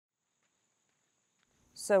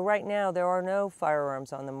So right now there are no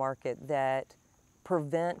firearms on the market that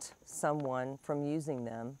prevent someone from using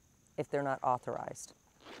them if they're not authorized.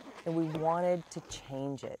 And we wanted to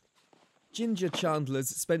change it. Ginger Chandler's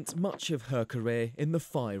spent much of her career in the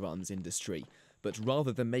firearms industry, but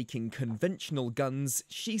rather than making conventional guns,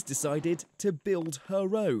 she's decided to build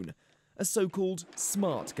her own, a so-called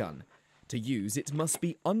smart gun. To use, it must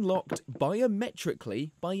be unlocked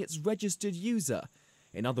biometrically by its registered user.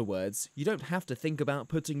 In other words, you don't have to think about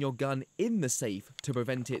putting your gun in the safe to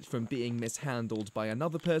prevent it from being mishandled by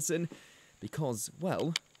another person, because,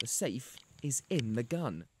 well, the safe is in the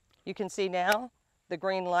gun. You can see now the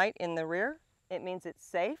green light in the rear. It means it's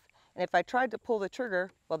safe. And if I tried to pull the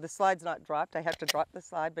trigger, well, the slide's not dropped. I have to drop the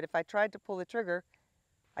slide. But if I tried to pull the trigger,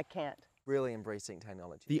 I can't. Really embracing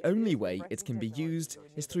technology. The only way it can be used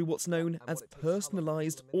is through what's known as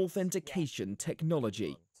personalized authentication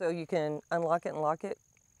technology. So you can unlock it and lock it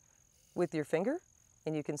with your finger,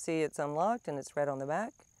 and you can see it's unlocked and it's red on the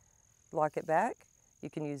back. Lock it back. You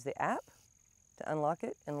can use the app to unlock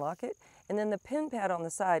it and lock it. And then the pin pad on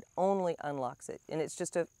the side only unlocks it, and it's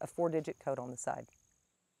just a 4-digit code on the side.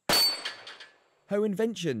 Her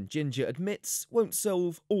invention, Ginger admits, won't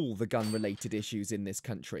solve all the gun-related issues in this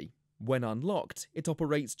country. When unlocked, it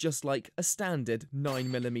operates just like a standard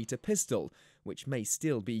 9mm pistol, which may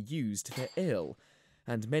still be used for ill.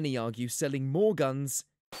 And many argue selling more guns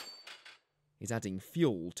is adding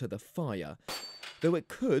fuel to the fire. Though it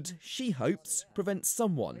could, she hopes, prevent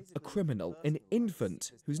someone, a criminal, an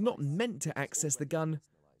infant, who's not meant to access the gun,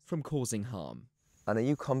 from causing harm. And are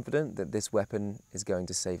you confident that this weapon is going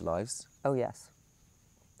to save lives? Oh, yes.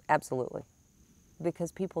 Absolutely.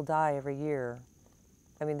 Because people die every year.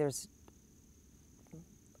 I mean,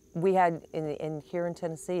 we had, here in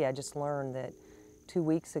Tennessee, I just learned that 2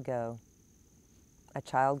 weeks ago, a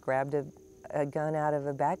child grabbed a gun out of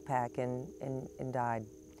a backpack and died.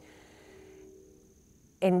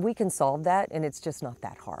 And we can solve that, and it's just not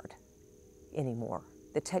that hard anymore.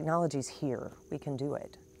 The technology's here. We can do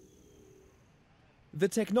it. The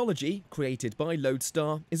technology, created by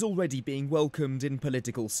Lodestar, is already being welcomed in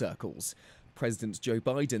political circles. President Joe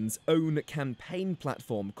Biden's own campaign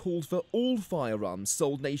platform called for all firearms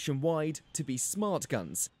sold nationwide to be smart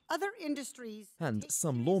guns. Other industries... And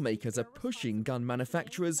some lawmakers are pushing gun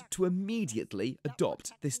manufacturers to immediately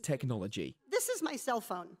adopt this technology. This is my cell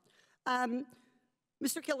phone.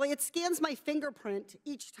 Mr. Kelly, it scans my fingerprint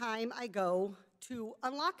each time I go to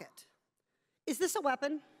unlock it. Is this a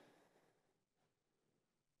weapon?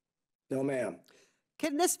 No, ma'am.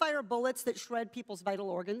 Can this fire bullets that shred people's vital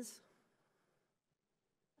organs?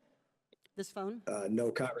 This phone? No,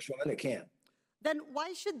 Congresswoman, it can't. Then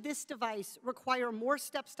why should this device require more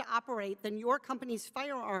steps to operate than your company's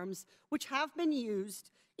firearms, which have been used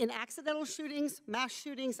in accidental shootings, mass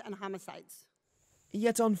shootings, and homicides?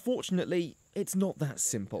 Yet unfortunately, it's not that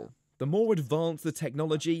simple. The more advanced the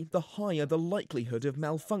technology, the higher the likelihood of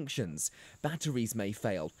malfunctions. Batteries may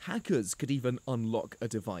fail. Hackers could even unlock a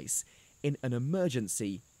device. In an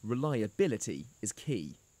emergency, reliability is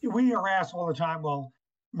key. We are asked all the time, well,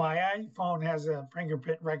 my iPhone has a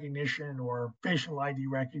fingerprint recognition or facial ID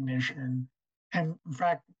recognition. And in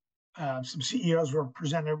fact, some CEOs were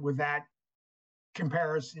presented with that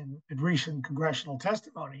comparison in recent congressional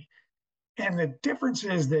testimony. And the difference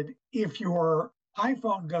is that if your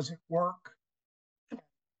iPhone doesn't work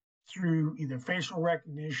through either facial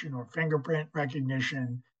recognition or fingerprint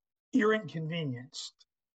recognition, you're inconvenienced.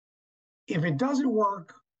 If it doesn't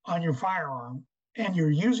work on your firearm and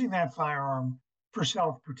you're using that firearm for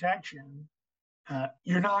self-protection,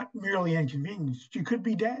 you're not merely inconvenienced, you could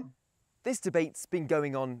be dead. This debate's been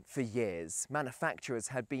going on for years. Manufacturers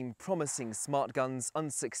had been promising smart guns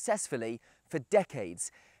unsuccessfully for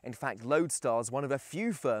decades. In fact, Lodestar's one of a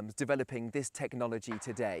few firms developing this technology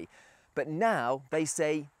today. But now they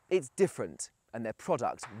say it's different and their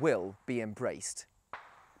product will be embraced.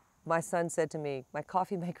 My son said to me, my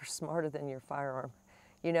coffee maker's smarter than your firearm.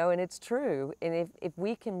 You know, and it's true. And if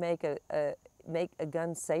we can make a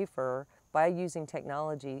gun safer by using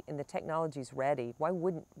technology and the technology's ready, why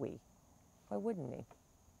wouldn't we? Why wouldn't we?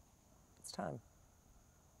 It's time.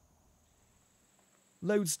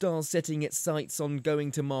 Lodestar's setting its sights on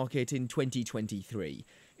going to market in 2023.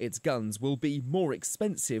 Its guns will be more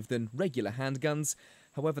expensive than regular handguns.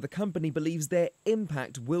 However, the company believes their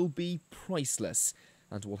impact will be priceless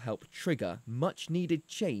and will help trigger much-needed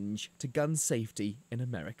change to gun safety in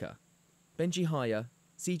America. Benji Hyer,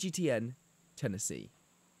 CGTN, Tennessee.